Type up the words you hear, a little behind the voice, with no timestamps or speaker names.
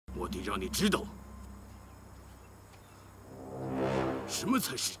得让你知道，什么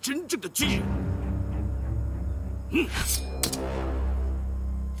才是真正的军人。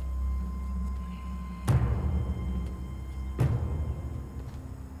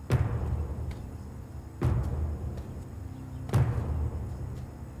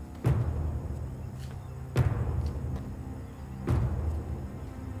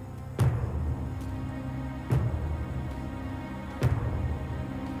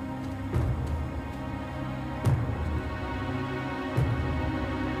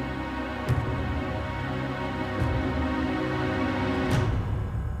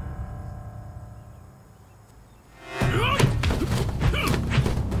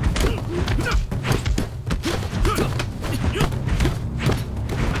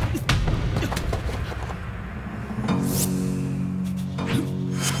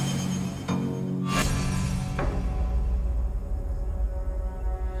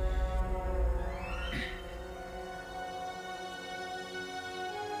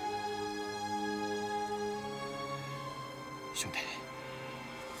兄弟，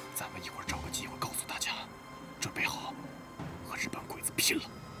咱们一会儿找个机会告诉大家，准备好和日本鬼子拼了。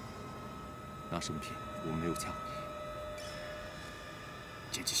拿什么拼？我们没有枪。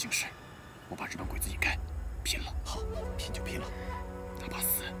见机行事，我把日本鬼子引开，拼了！好，拼就拼了，哪怕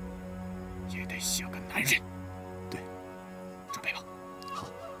死也得像个男人。对，准备吧。好，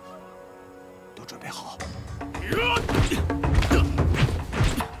都准备好。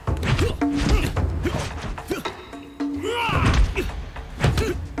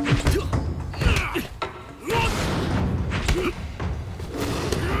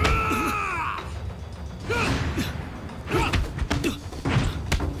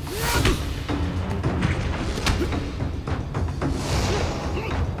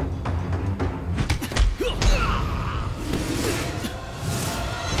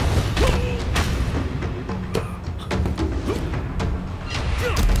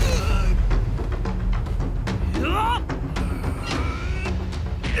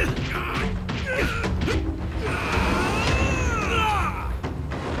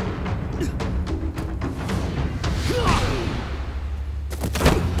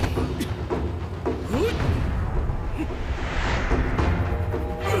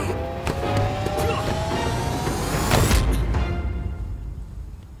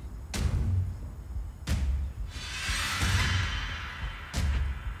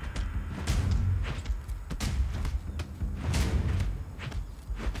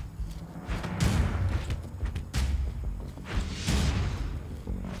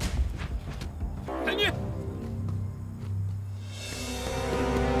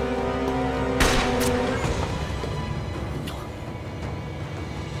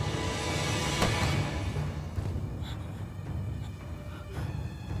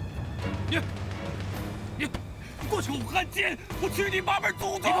狗汉奸！我去你八辈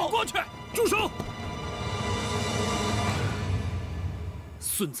祖宗！你给我过去！住手！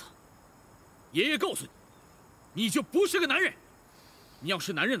孙子，爷爷告诉你，你就不是个男人。你要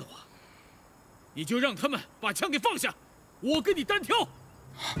是男人的话，你就让他们把枪给放下，我跟你单挑。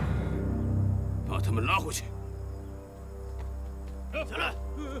把他们拉回去。下来，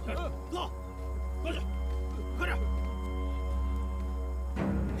走，过去，快点！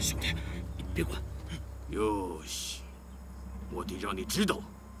兄弟，你别管。哟西，我得让你知道，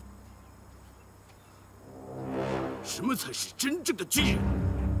什么才是真正的军人。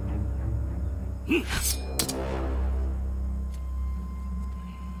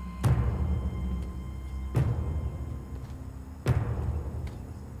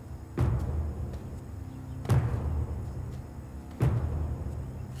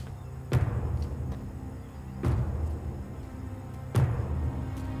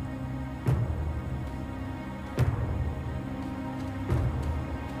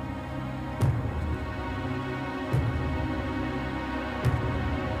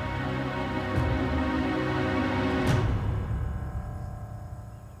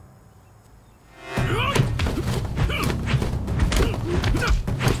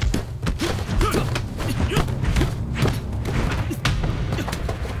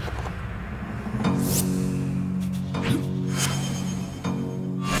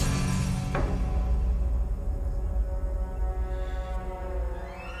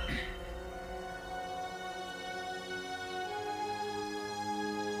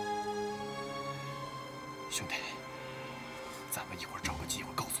兄弟，咱们一会儿找个机会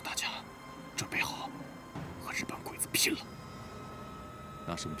告诉大家，准备好和日本鬼子拼了。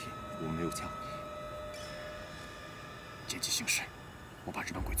拿什么拼？我们没有枪。见机行事，我把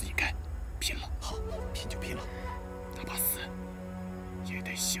日本鬼子引开，拼了！好，拼就拼了，哪怕死也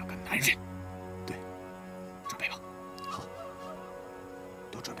得像个男人。对，准备吧。好，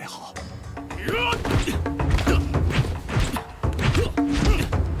都准备好。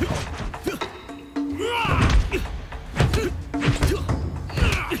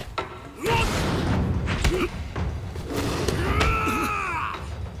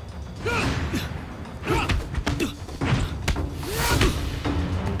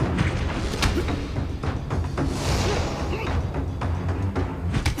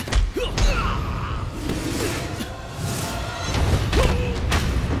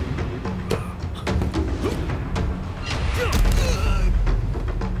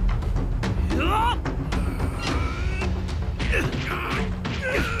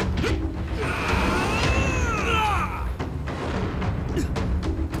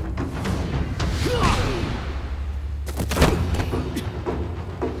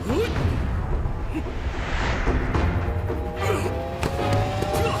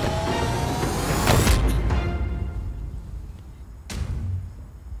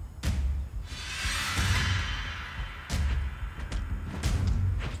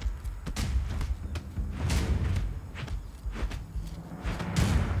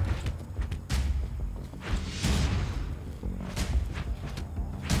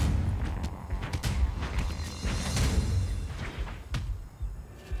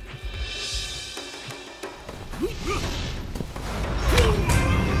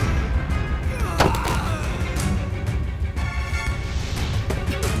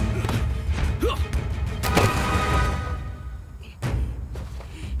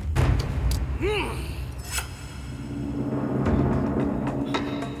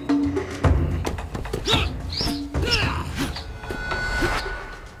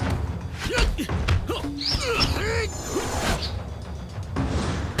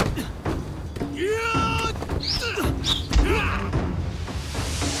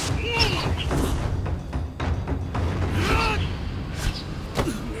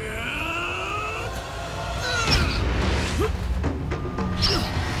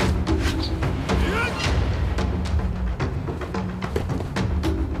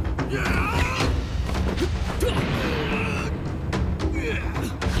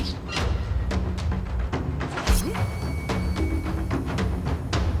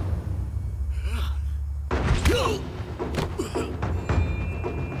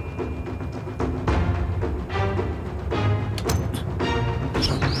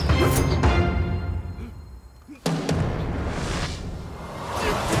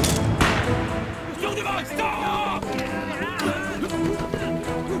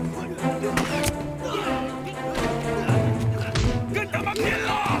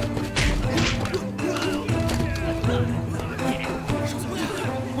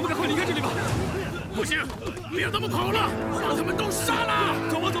 别他妈跑了，把他们都杀了！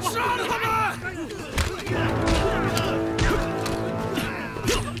走吧，走吧，杀了他们！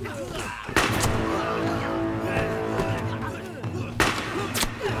 《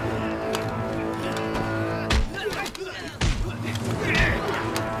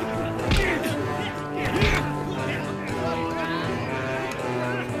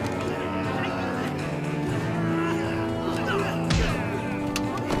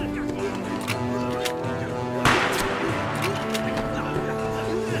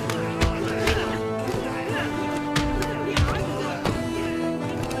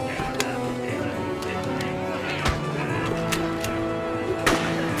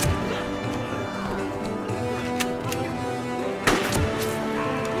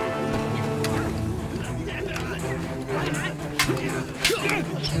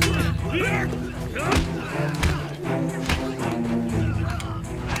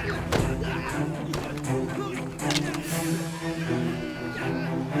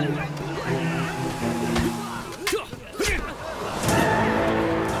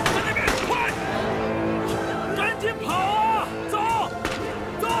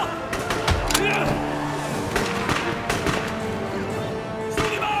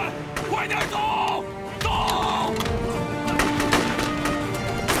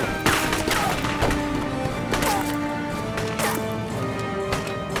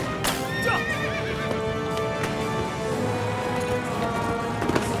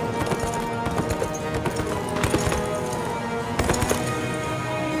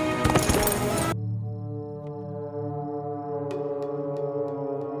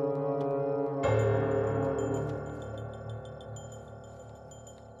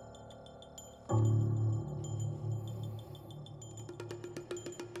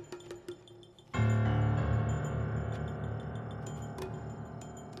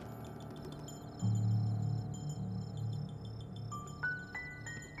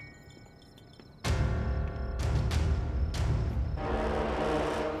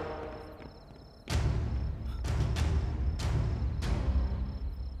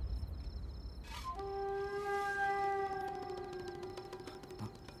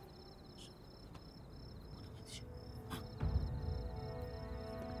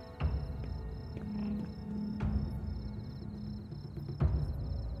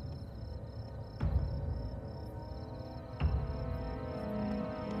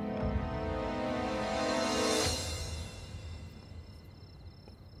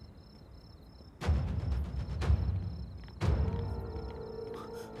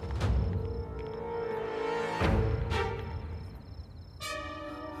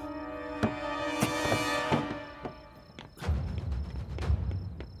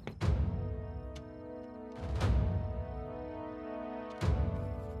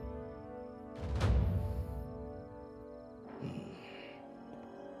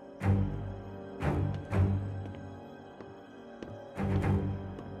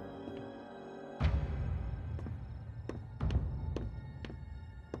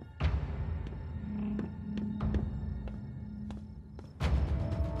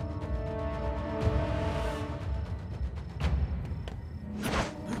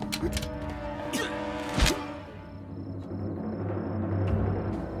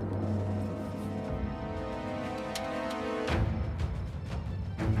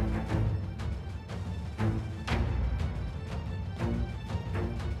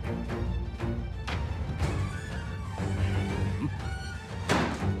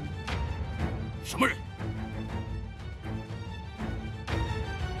什么人？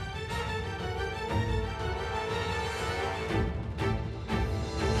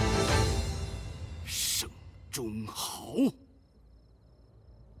盛中豪。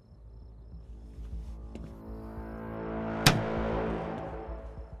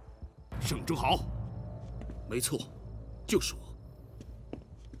盛中豪，没错，就是我。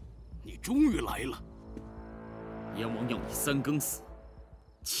你终于来了。阎王要你3更死，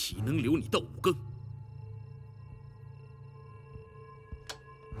岂能留你到5更？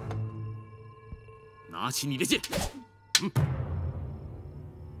拿起你的剑。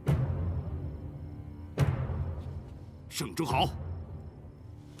盛中豪，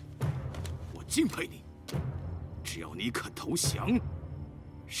我敬佩你。只要你肯投降，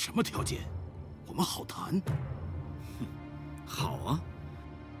什么条件，我们好谈。好啊，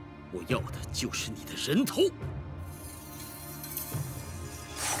我要的就是你的人头。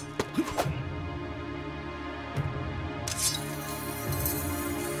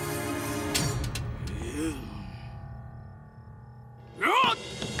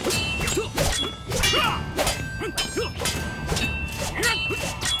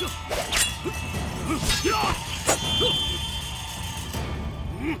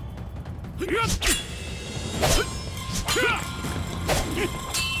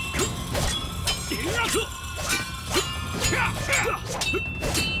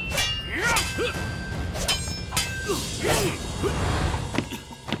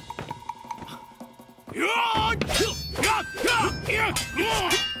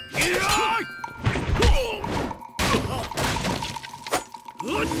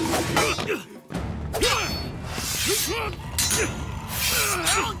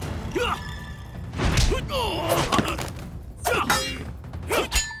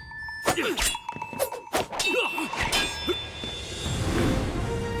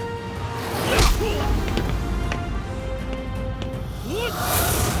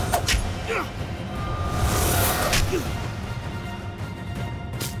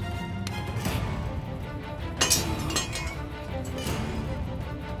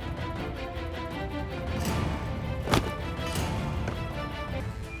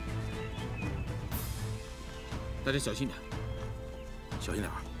大家小心点，小心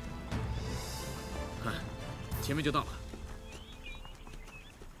点儿。看，前面就到了。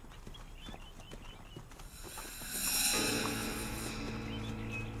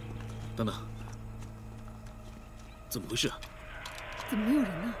等等，怎么回事啊？怎么没有人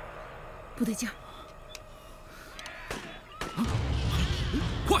呢？不对劲儿！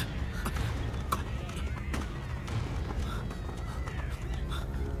快！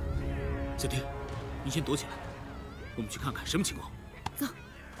小丁，你先躲起来。我们去看看什么情况。走，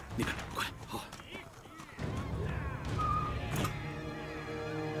那边快，好。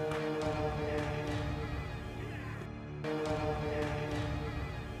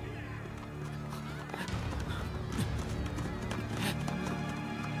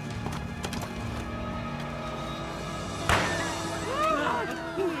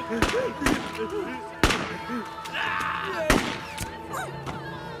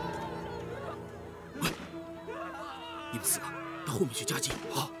你们4个到后面去夹击。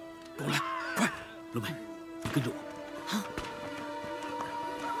好，跟我来，快！龙梅，你跟着我。好。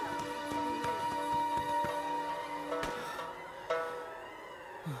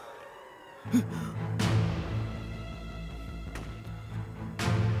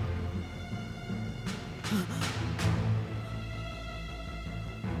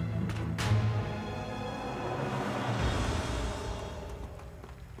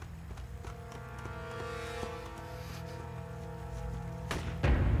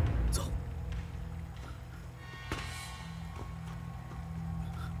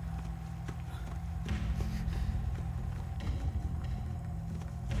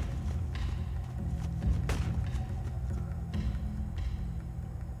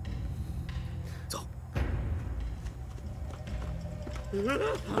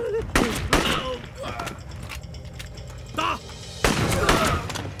打！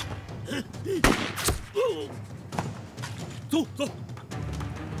走走。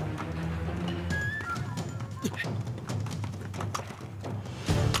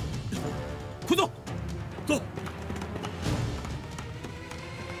快走，走。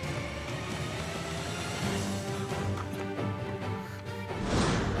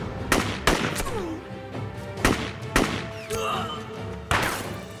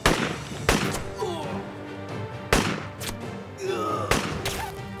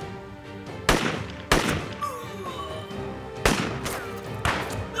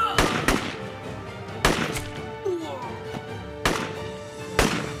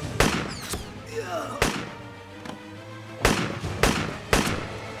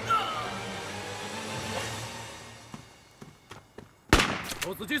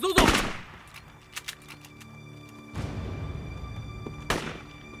小子去搜搜。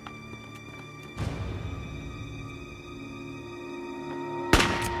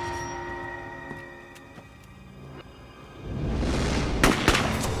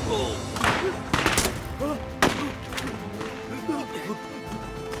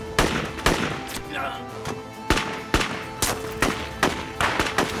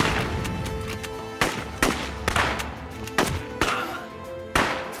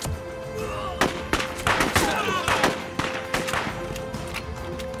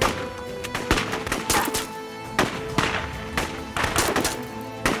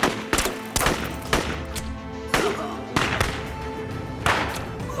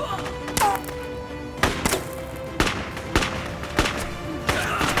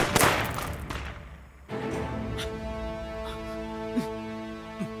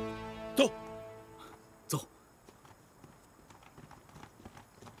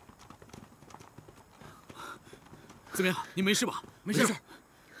怎么样？你没事吧？没事。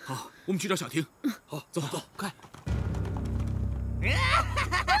好，我们去找小婷。好，走，快！别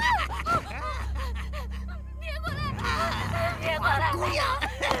过来！别过来！姑娘！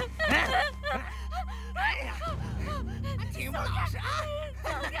哎呀，挺不老实啊！走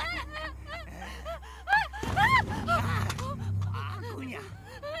开！姑娘，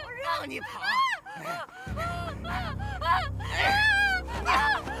我让你跑！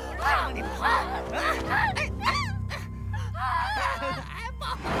让你跑！哎，抱！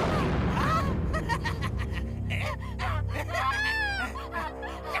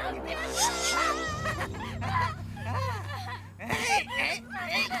让你别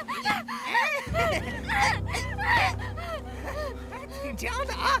挺强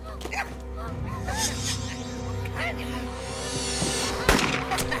的啊！看你们！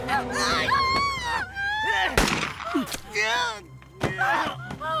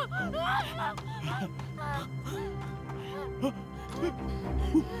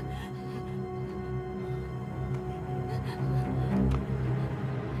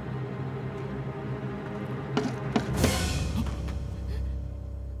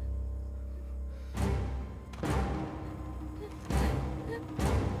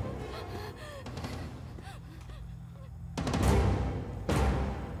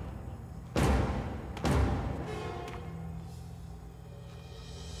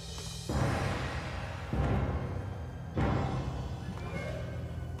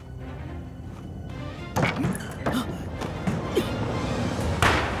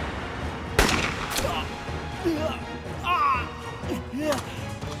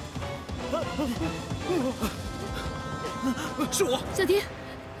是我，小婷，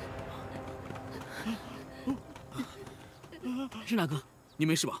是哪个？你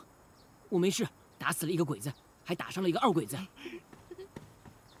没事吧？我没事，打死了一个鬼子，还打伤了一个二鬼子。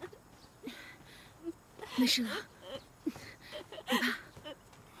没事了，别怕。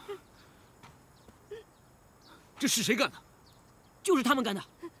这是谁干的？就是他们干的。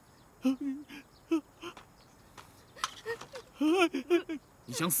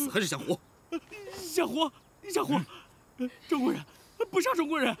你想死还是想活？想活，想活！中国人，不杀中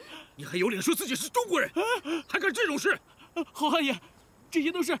国人！你还有脸说自己是中国人？还干这种事？好汉爷，这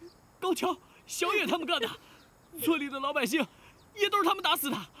些都是高桥、小野他们干的，村里的老百姓也都是他们打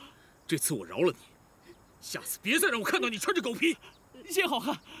死的。这次我饶了你，下次别再让我看到你穿着狗皮。谢好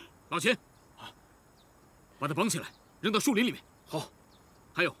汉。老钱，把他绑起来，扔到树林里面。好。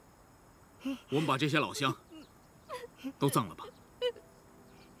还有，我们把这些老乡都葬了吧。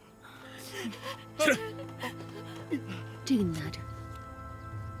是。这个你拿着。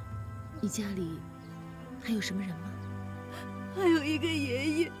你家里还有什么人吗？还有一个爷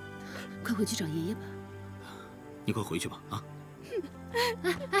爷。快回去找爷爷吧。你快回去吧，啊！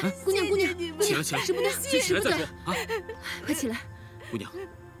哎，姑娘，起来，先起来再说啊！快起来！姑娘，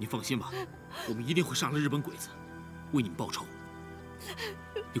你放心吧，我们一定会杀了日本鬼子，为你们报仇。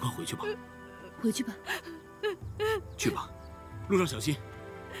你快回去吧。回去吧。去吧，路上小心。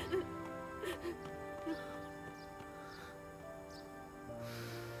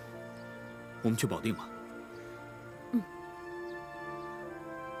我们去保定吧。嗯。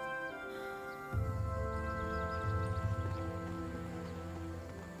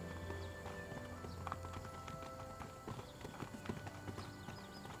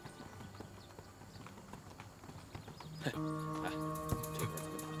哎，这边咱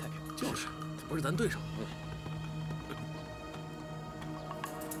们打太平，就是，这不是咱对手。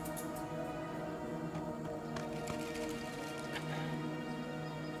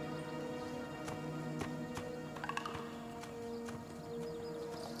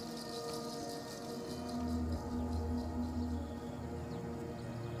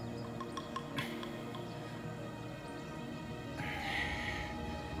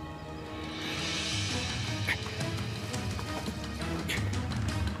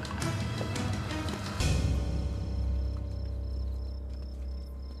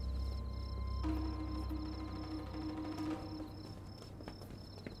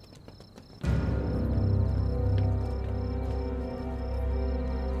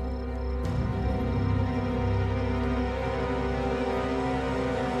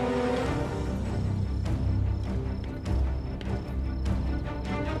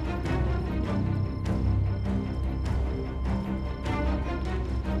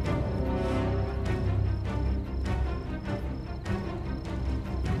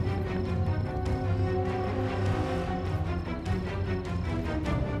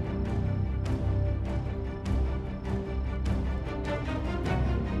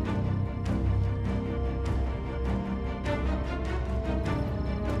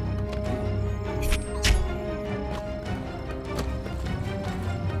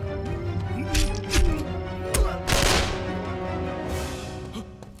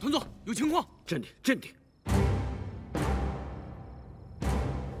有情况。镇定，镇定。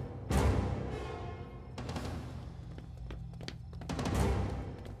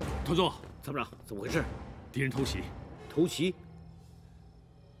团座，参谋长，怎么回事？敌人偷袭。偷袭。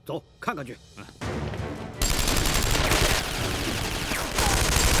走，看看去。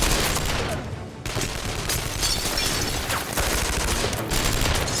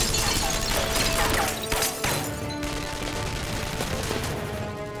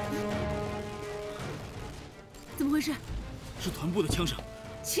怎么回事？是团部的枪声。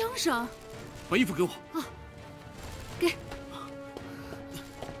枪声。把衣服给我。啊，给。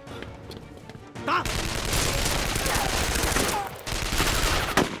打！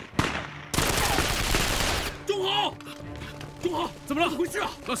中好，中好，怎么了？怎么回事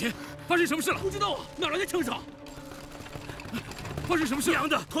啊？老秦，发生什么事了？不知道啊，哪来的枪声？发生什么事？娘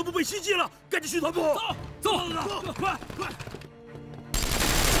的，团部被袭击了，赶紧去团部。走，走，快，快！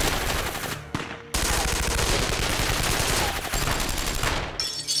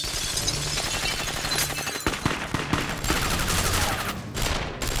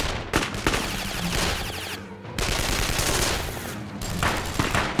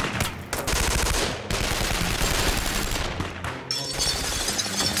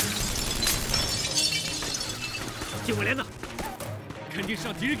警卫连呢？肯定是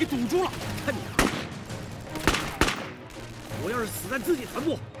让敌人给堵住了。看你的！我要是死在自己团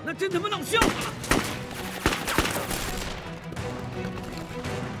部，那真他妈闹笑话了。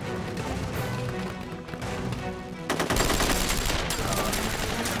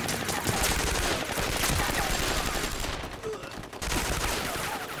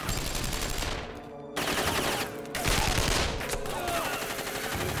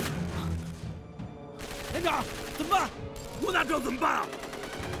连长，怎么办？我哪知道怎么办啊？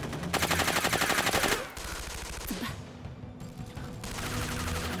怎么办？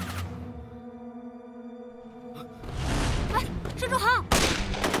哎，社长好！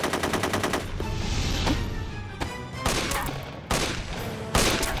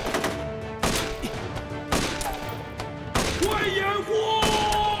快掩护！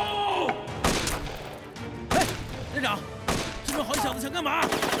哎，连长，这帮好小子想干嘛？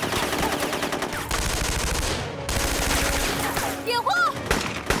掩护！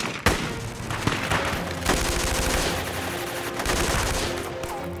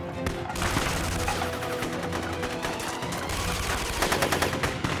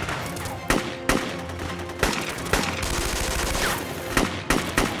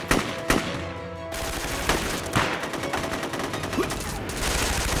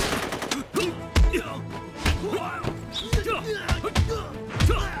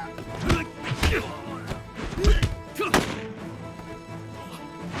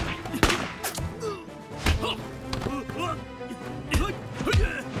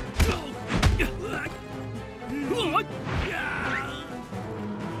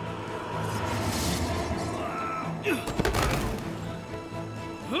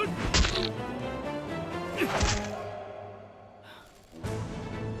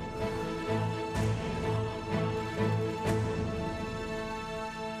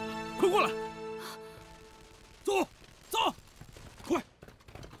快过来！走，走，快，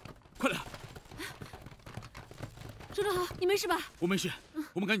快点！社长好，你没事吧？我没事，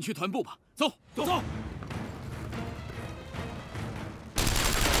我们赶紧去团部吧。走，走，走。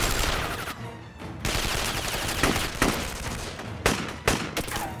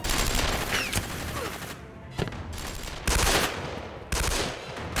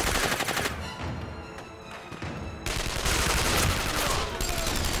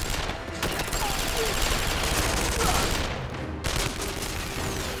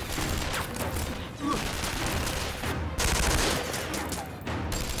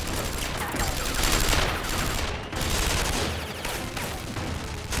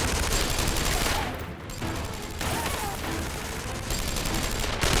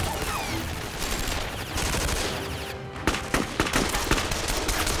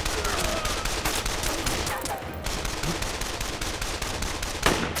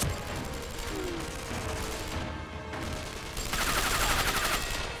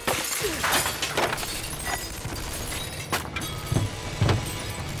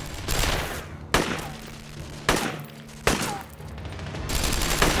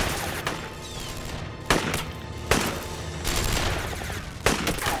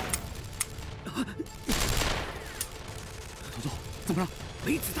团座，怎么了？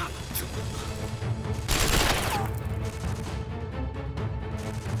没子弹了。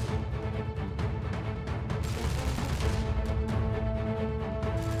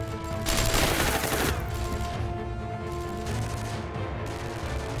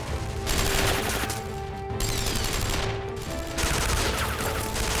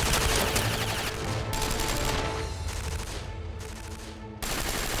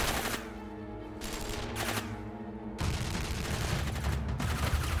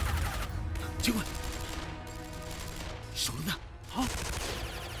警官，手榴弹，好，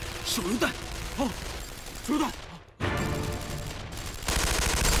手榴弹，好，手榴弹。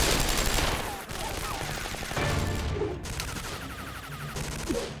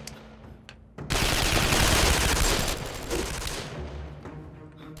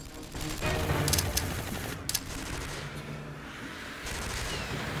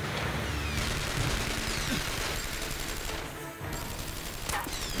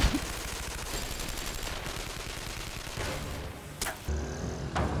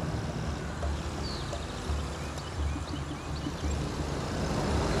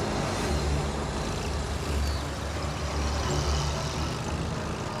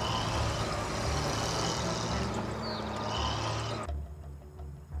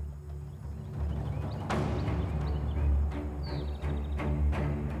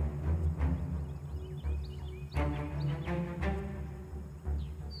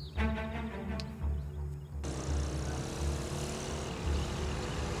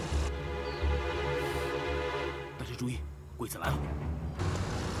 注意，鬼子来了！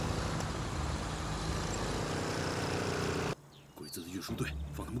鬼子的运输队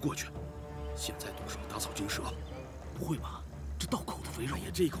放他们过去，现在动手打草惊蛇。不会吧？这道口的肥肉！哎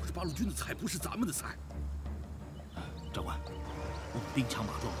呀，这一口是八路军的菜，不是咱们的菜。长官，我们兵强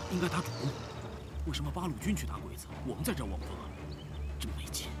马壮，应该打主攻。为什么八路军去打鬼子，我们在这儿望风啊？真没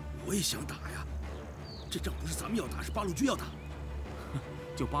劲！我也想打呀，这仗不是咱们要打，是八路军要打。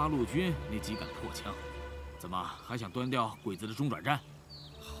就八路军，你几杆破枪？ 怎么还想端掉鬼子的中转站？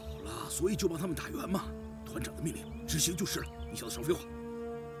好了，所以就帮他们打援嘛。团长的命令，执行就是了。你小子少废话。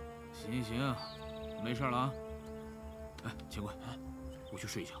行行，没事了啊。哎，钱贵，我去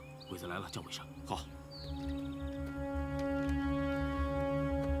睡一觉。鬼子来了叫我一声。好。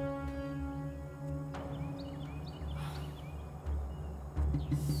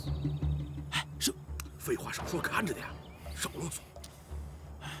哎，是，废话少说，看着点，少啰嗦。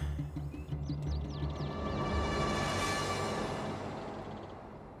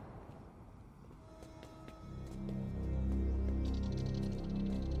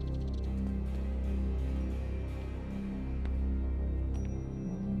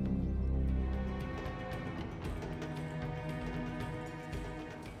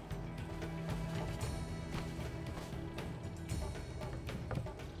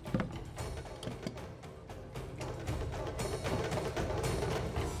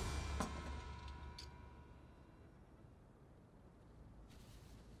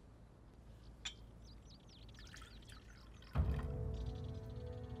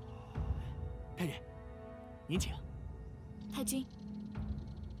 太君，您请。太君，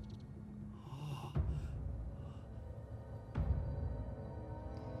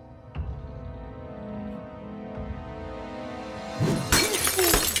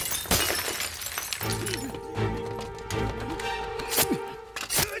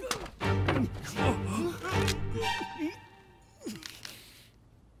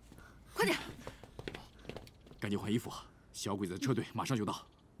快点！赶紧换衣服，小鬼子的车队马上就到，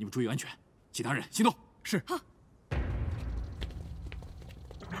你们注意安全。 其他人行动。是。好。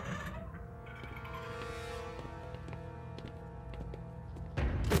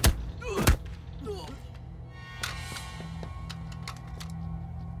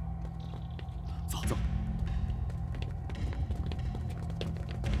走走。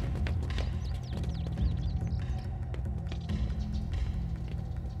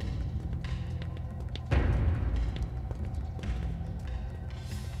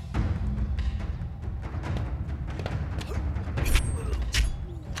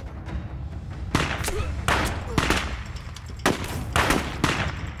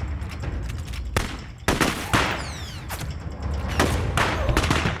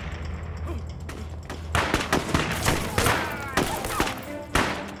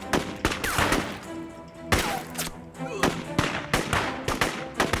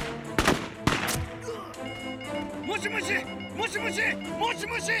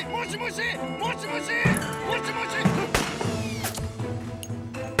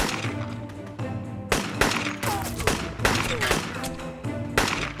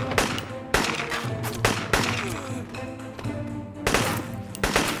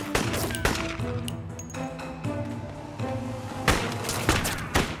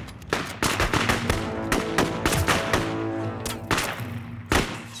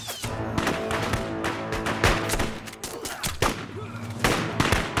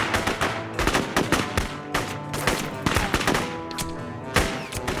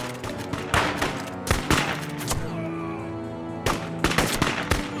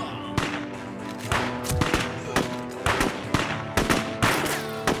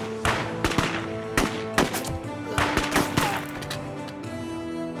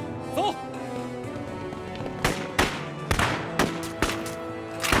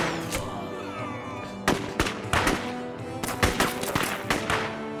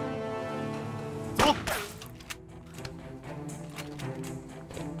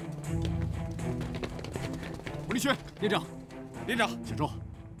须，连长，连长，小周，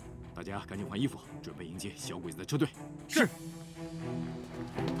大家赶紧换衣服，准备迎接小鬼子的车队。是。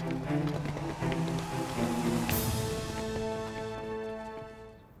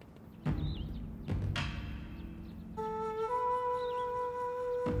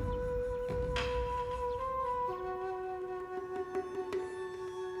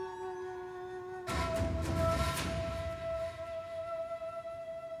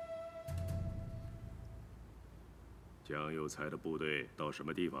江有才的部队到什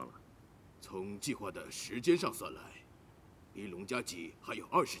么地方了？从计划的时间上算来，离龙家集还有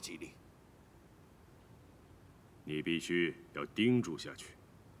20几里。你必须要盯住下去，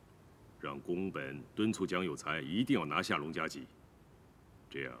让宫本敦促江有才一定要拿下龙家集，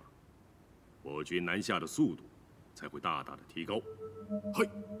这样我军南下的速度才会大大的提高。嘿，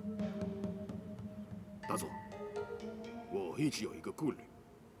大佐，我一直有一个顾虑，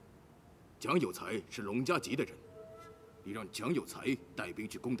江有才是龙家集的人。 你让蒋有才带兵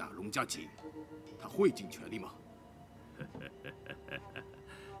去攻打龙家集，他会尽全力吗？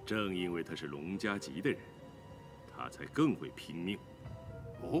正因为他是龙家集的人，他才更会拼命。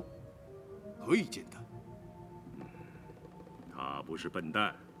哦，何以见得？他不是笨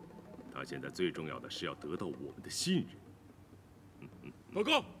蛋，他现在最重要的是要得到我们的信任。报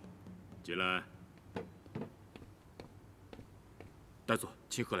告，进来。大佐，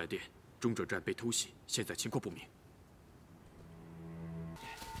清河来电，中转站被偷袭，现在情况不明。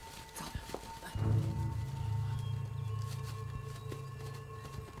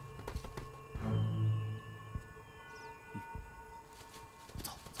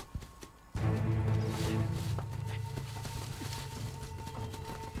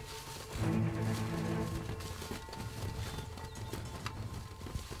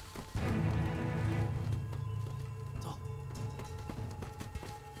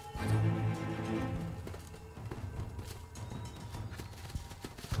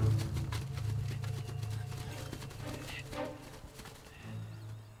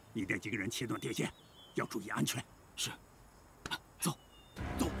 你带几个人切断电线，要注意安全。是。走，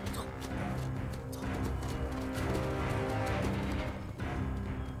走，走，走。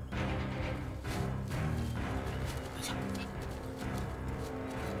等下。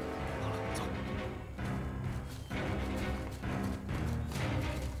好了，走。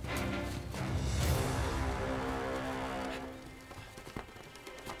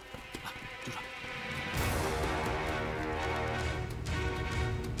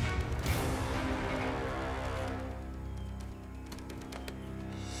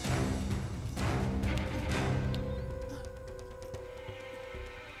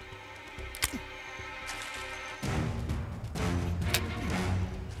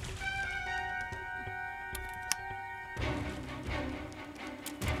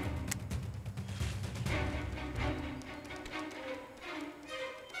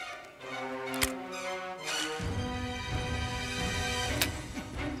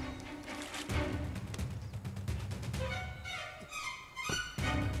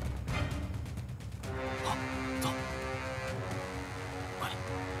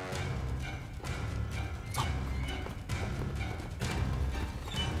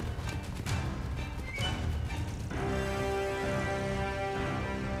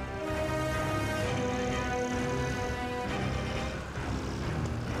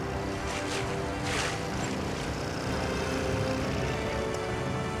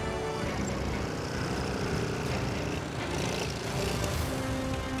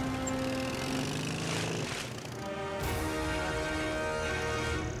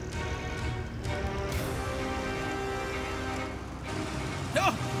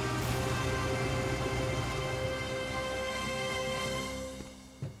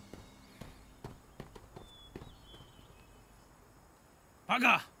八哥，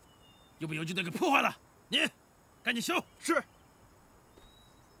又被游击队给破坏了，你赶紧修。是。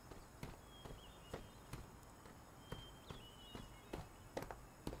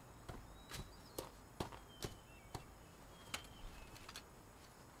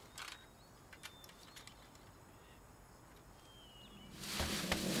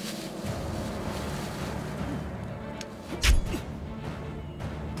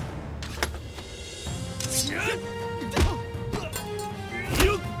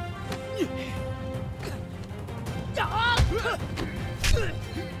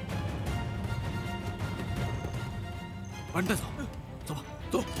把人带走，走吧，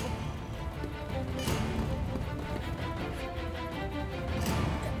走。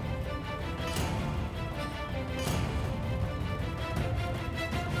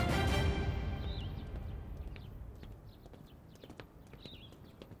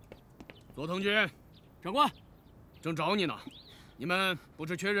左藤军，长官，正找你呢。你们不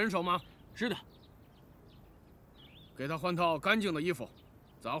是缺人手吗？是的。给他换套干净的衣服，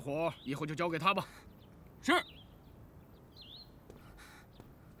杂活以后就交给他吧。是。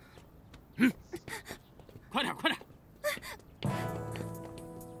快点，快点！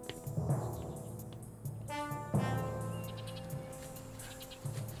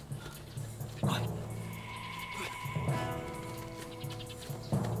快！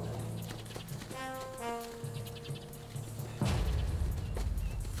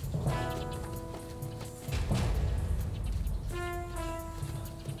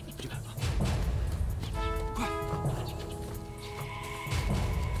这个，快！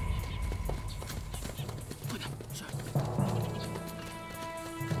快点！是。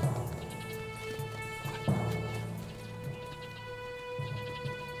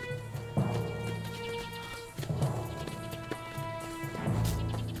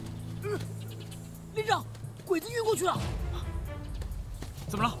连长，鬼子晕过去了。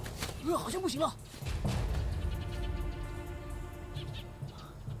怎么了？好像不行了。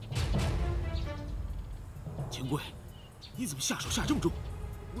钱贵，你怎么下手下这么重？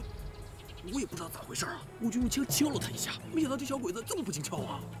我也不知道咋回事啊！我就用枪敲了他一下，没想到这小鬼子这么不经敲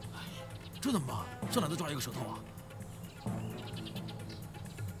啊！这怎么办？上哪再抓一个舌头啊？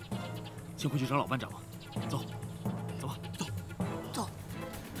先回去找老班长吧。走，走吧，走。走。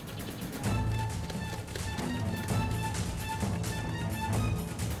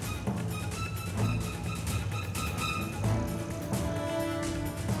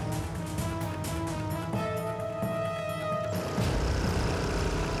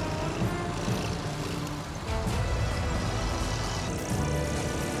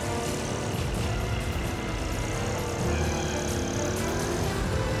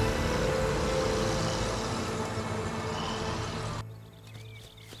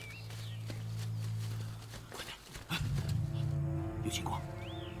有情况。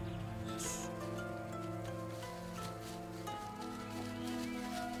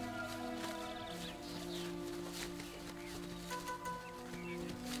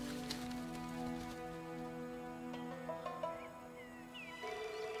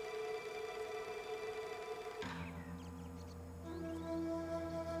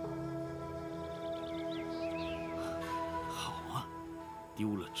好啊，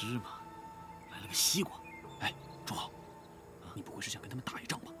丢了芝麻，来了个西瓜。哎，忠豪。你不会是想跟他们打一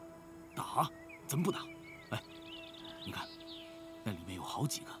仗吧？打？怎么不打？哎，你看，那里面有好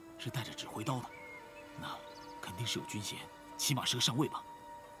几个是带着指挥刀的，那肯定是有军衔，起码是个上尉吧？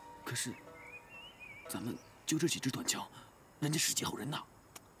可是，咱们就这几支短枪，人家10几号人呢？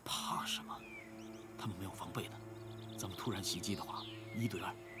怕什么？他们没有防备的，咱们突然袭击的话，1对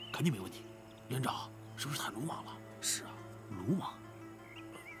2，肯定没问题。连长，是不是太鲁莽了？是啊，鲁莽？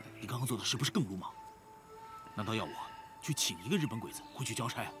你刚刚做的是不是更鲁莽？难道要我去请一个日本鬼子回去交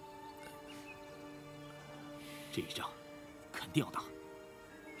差啊？这一仗肯定要打，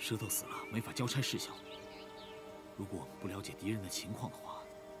舌头死了没法交差事项。如果不了解敌人的情况的话，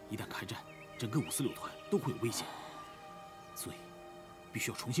一旦开战，整个546团都会有危险。所以，必须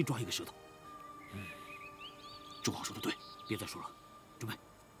要重新抓一个舌头。忠豪说的对，别再说了，准备。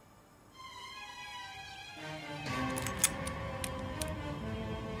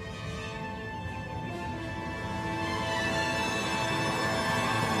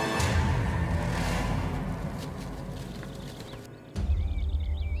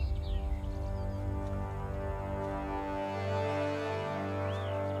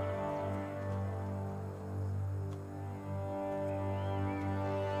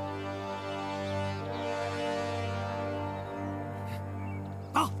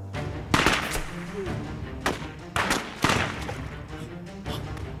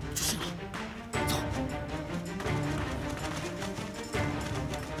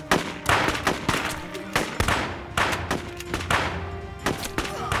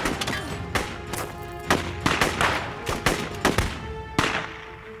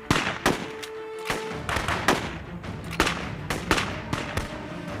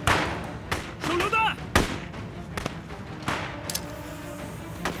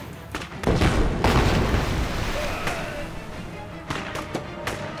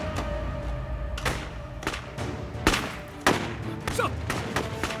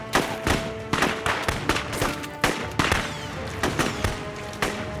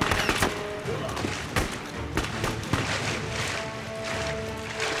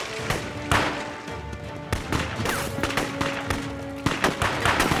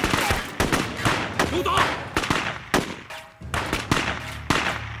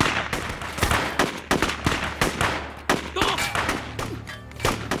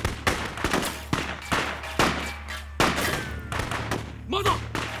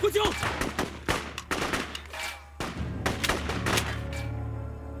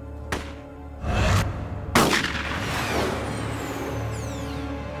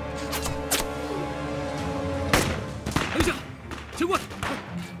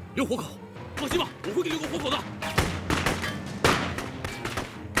留活口。放心吧，我会给留个活口的。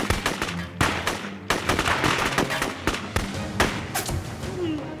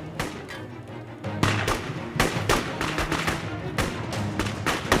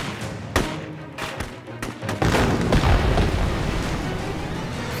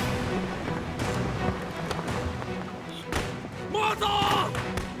马子！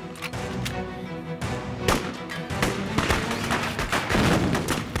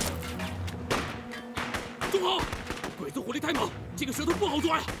宗豪，鬼子火力太猛，这个蛇头不好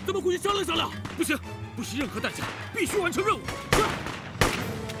抓呀，咱们回去商量商量。不行，不惜任何代价，必须完成任务。是。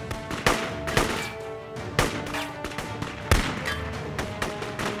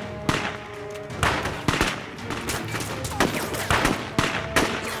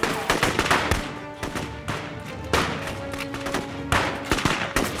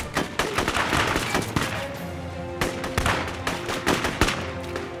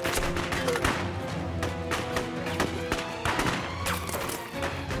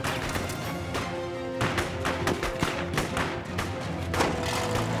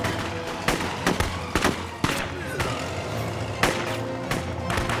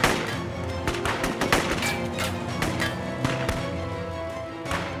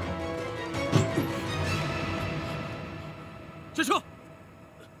下车！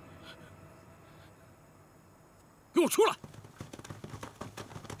给我出来！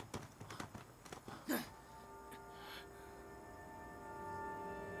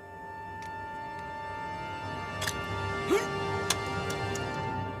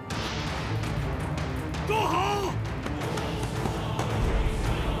坐好！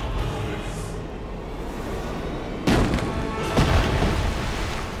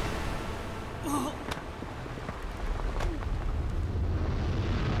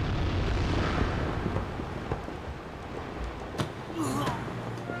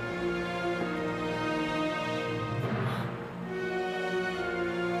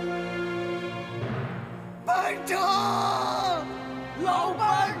班长，老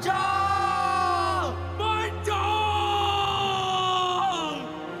班长，班长！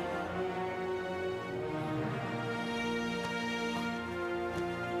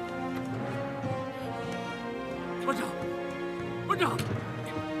班长，班长，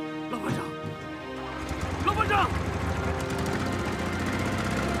老班长，老班长，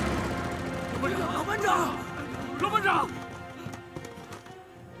老班长，老班长，老班长。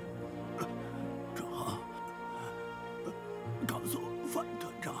告诉范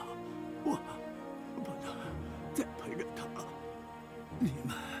团长，我不能再陪着他了。你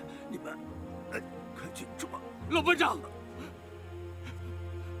们，快去抓老班长！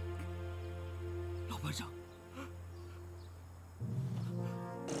老班长！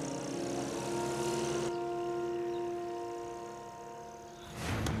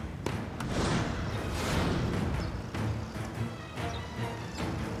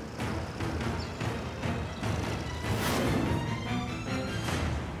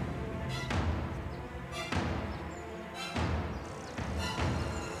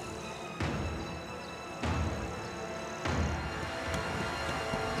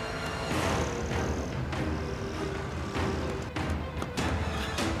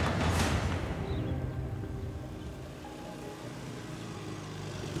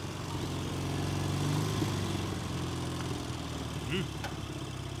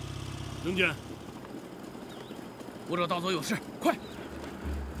营军，我这道走有事，快！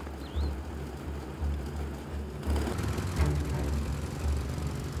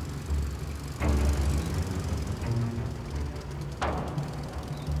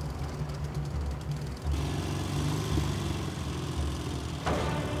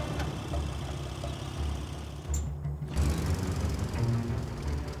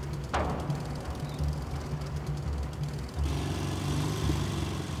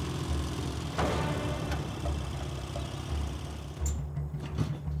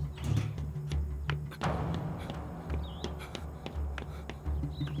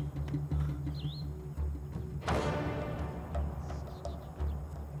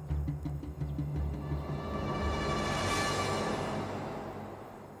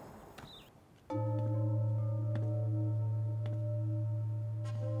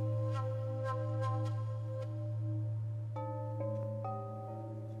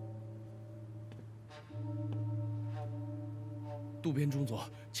渡边中佐、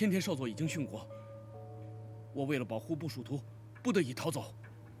千田少佐已经殉国，我为了保护部属徒，不得已逃走。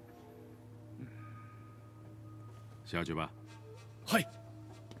下去吧。嗨。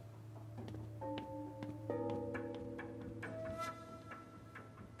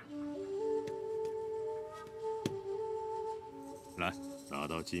来，拿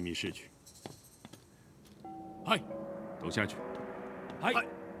到机密室去。嗨，都下去。嗨。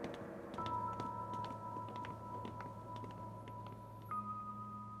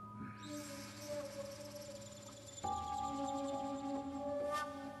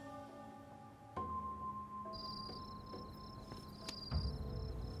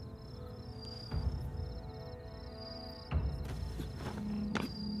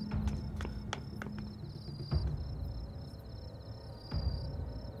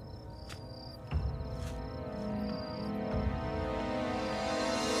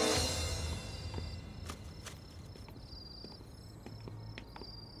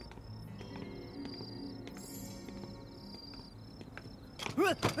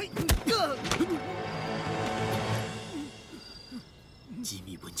机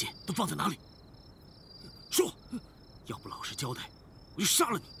密文件都放在哪里？说，要不老实交代，我就杀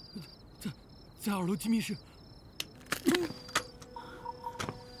了你。在2楼机密室。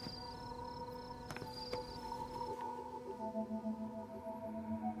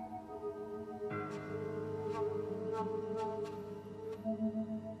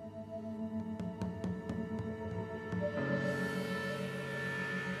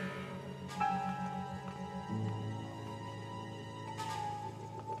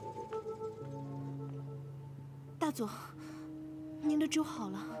大佐，您的粥好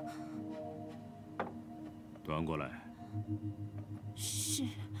了。端过来。是。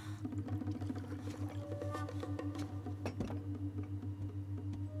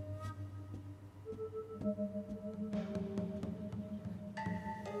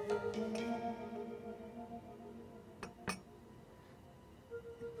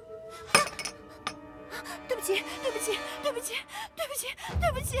对不起，对不起，对不起，对不起，对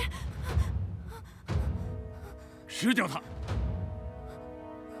不起。吃掉它！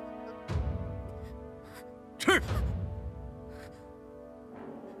吃！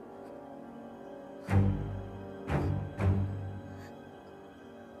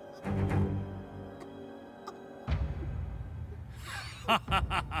哈哈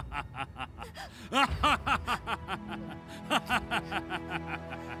哈哈哈哈！哈哈哈哈哈！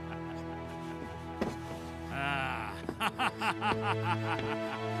啊！哈哈哈哈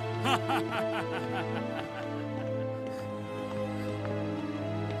哈！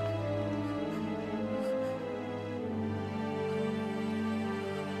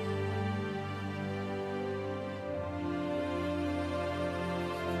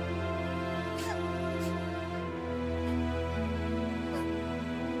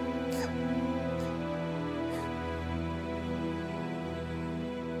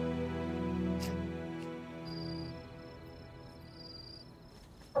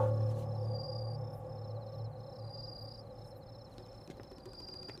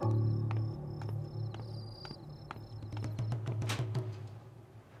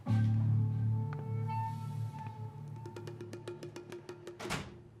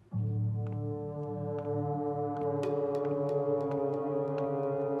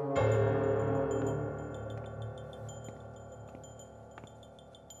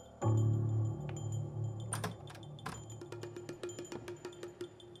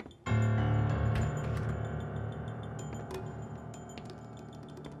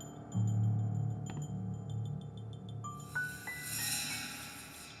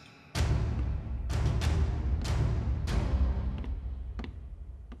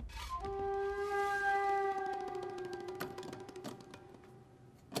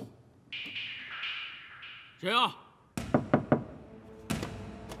谁啊？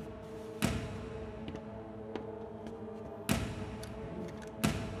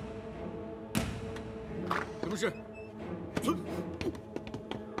什么事？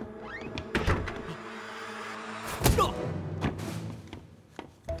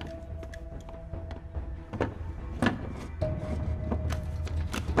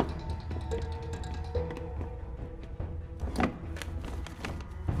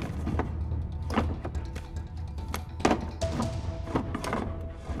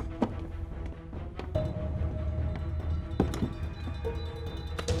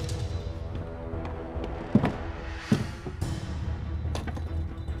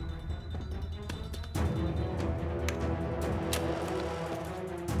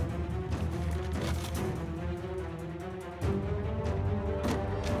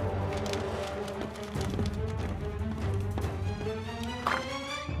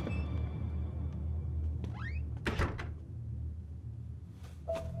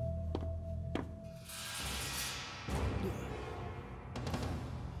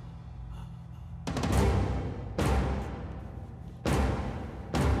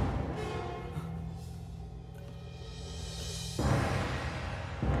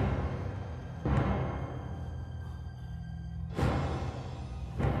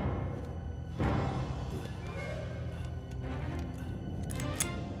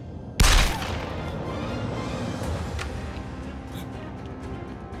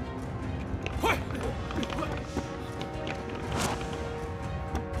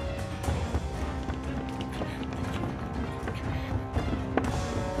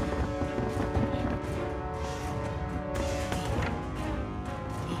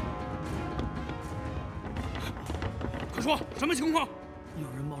说，什么情况？有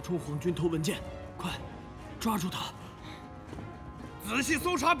人冒充皇军偷文件，快抓住他！仔细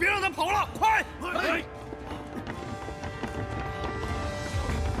搜查，别让他跑了，快！哎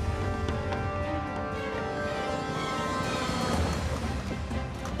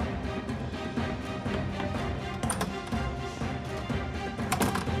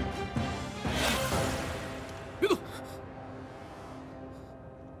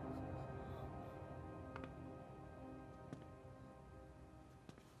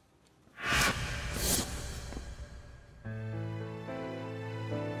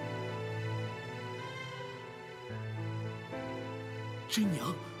真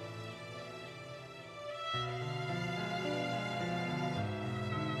娘，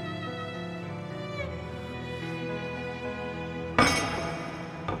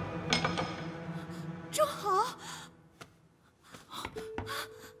周豪，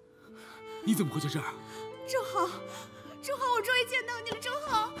你怎么会在这儿？周豪，周豪，我终于见到你了，周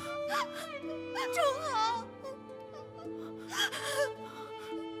豪，周豪。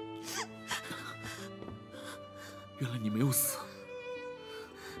 原来你没有死，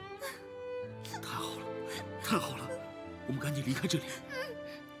太好了，太好了！我们赶紧离开这里。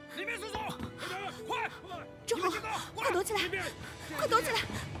里面搜索，快！周豪，快躲起来！快躲起来！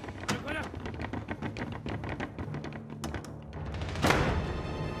快点！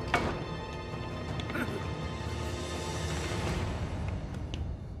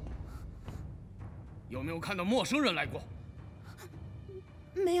有没有看到陌生人来过？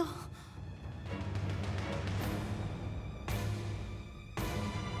没有。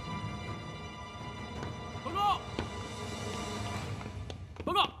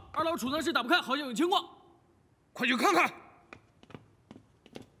 2楼储藏室打不开，好像有情况，快去看看。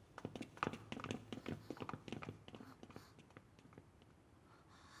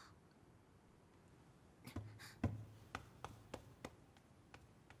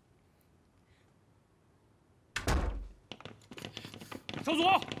少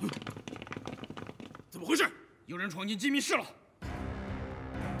佐，怎么回事？有人闯进机密室了。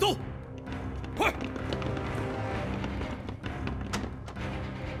走，快！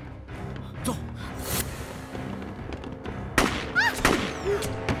 走，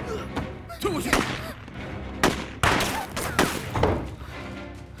退过去。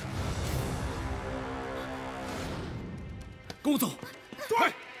跟我走，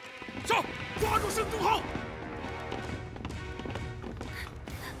快，上，抓住盛忠豪。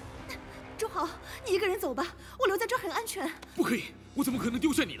周豪，你一个人走吧，我留在这儿很安全。不可以，我怎么可能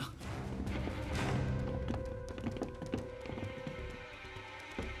丢下你呢？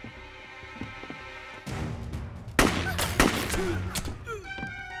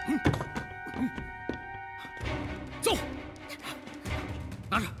 走，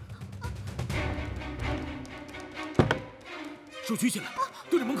拿着，手举起来，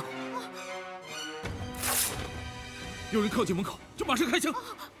对着门口。有人靠近门口，就马上开枪。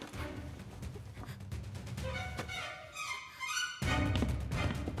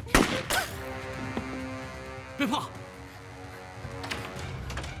别怕，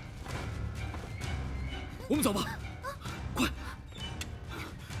我们走吧。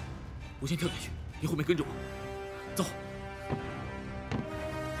 我先跳下去，你后面跟着我。走，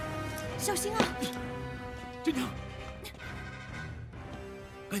小心啊！真娘，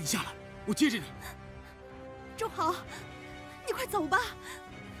赶紧下来，我接着你。周豪，你快走吧，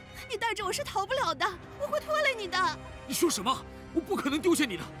你带着我是逃不了的，我会拖累你的。你说什么？我不可能丢下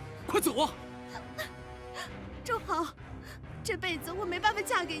你的，快走啊！周豪，这辈子我没办法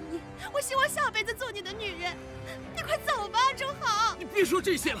嫁给你，我希望下辈子做你的女人。你快走吧，周豪。你别说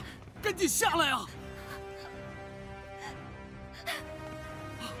这些了。 赶紧下来啊！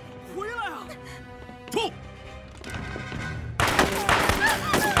回来啊！冲！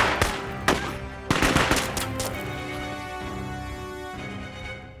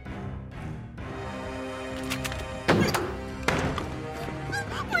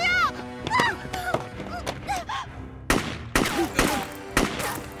不要！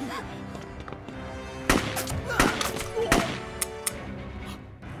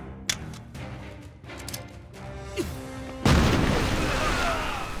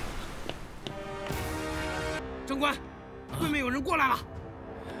长官，对面有人过来了。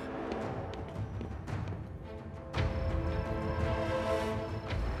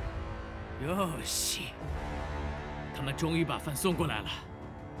哟西，他们终于把饭送过来了。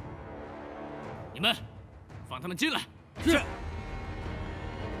你们放他们进来。是。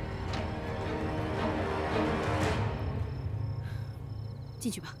进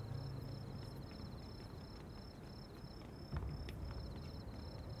去吧。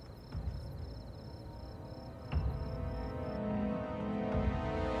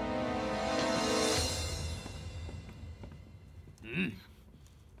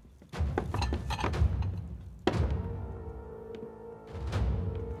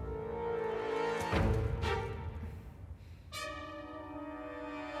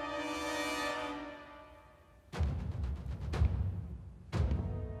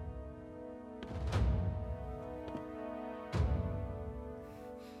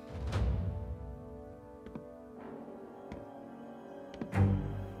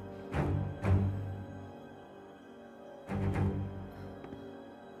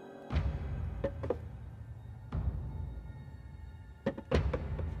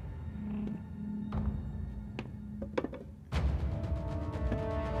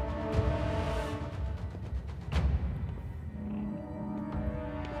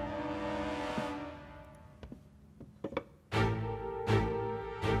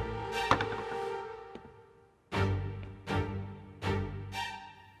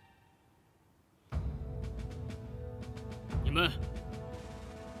你们，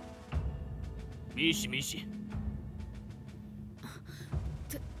咪西咪西。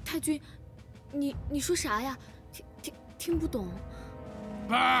太君，你说啥呀？听不懂。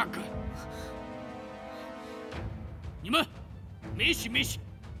Back！ 你们，咪西咪西。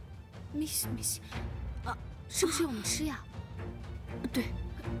咪西，啊，是不是要我们吃呀？对，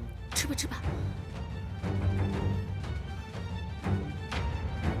吃吧吃吧。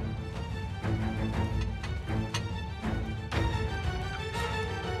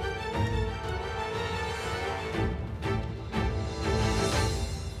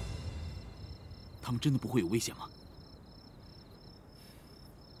 他们真的不会有危险吗？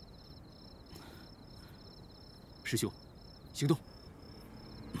师兄，行动！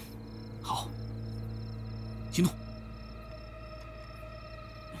好，行动！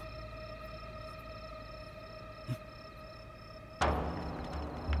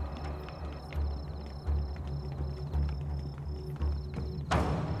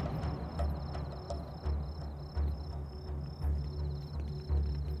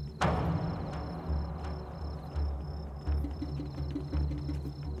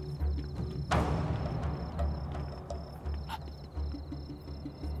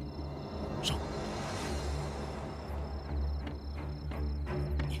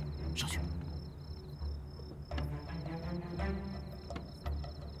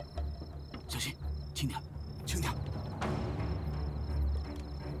轻点，轻点。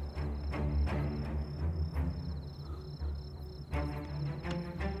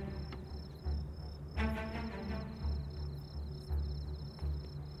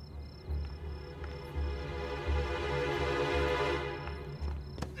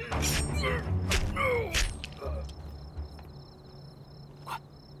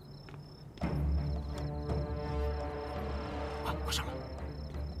快上来！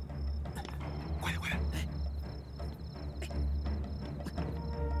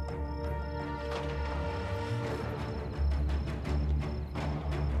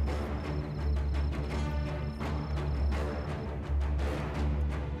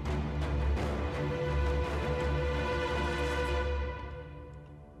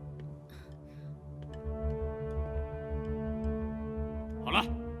 好了，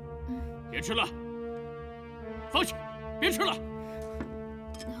别吃了，放下，别吃了。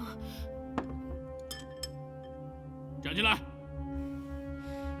站进来，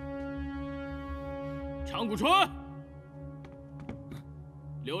长谷川，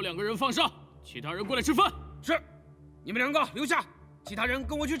留2个人放上，其他人过来吃饭。是，你们2个留下，其他人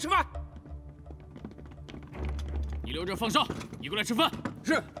跟我去吃饭。你留着放上，你过来吃饭。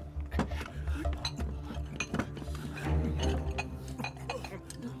是。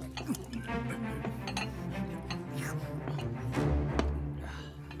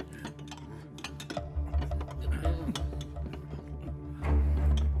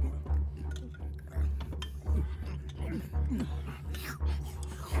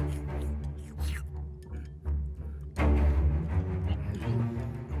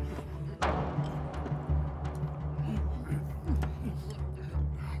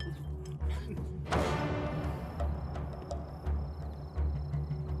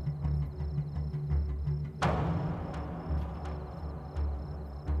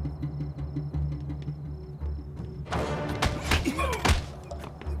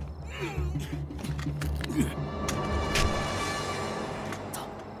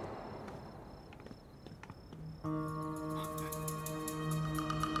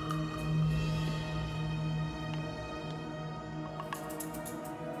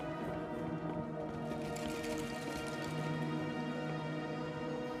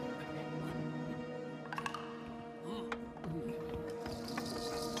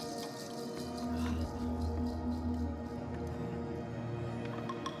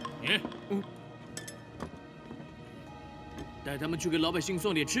 你，带他们去给老百姓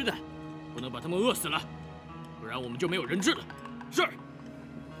送点吃的，不能把他们饿死了，不然我们就没有人质了。是，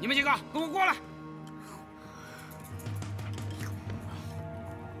你们几个跟我过来。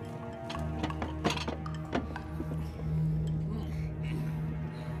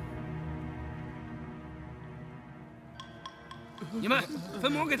你们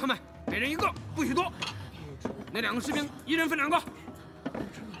分馍给他们，每人1个，不许多。那2个士兵1人分2个。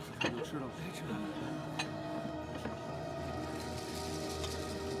 吃了，吃了。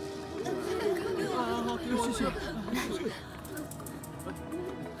好，谢谢。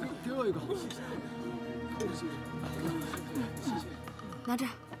给我1个，谢谢。拿着，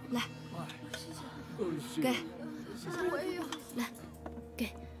来。给。我也有。来，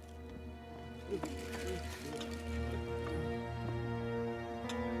给。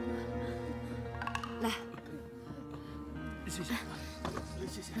来。谢谢，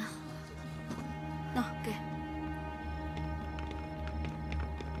谢谢。那给。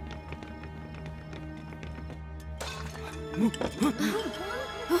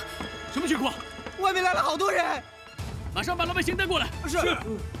什么情况？外面来了好多人，马上把老百姓带过来。是。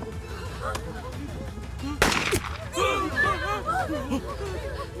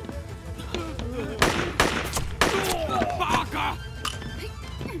八嘎！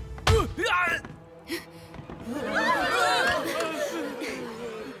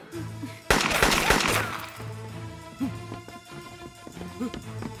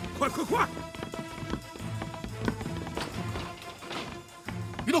快快快！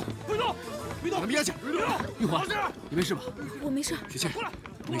别动！别动！别动！把他们压下！玉华，你没事吧？我没事。雪倩，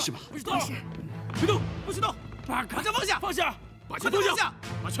没事吧？没事。别动！不许动！把枪放下！放下！把枪放下！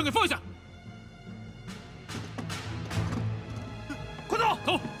把枪给放下！快走！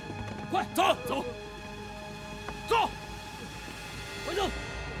走！快走！走！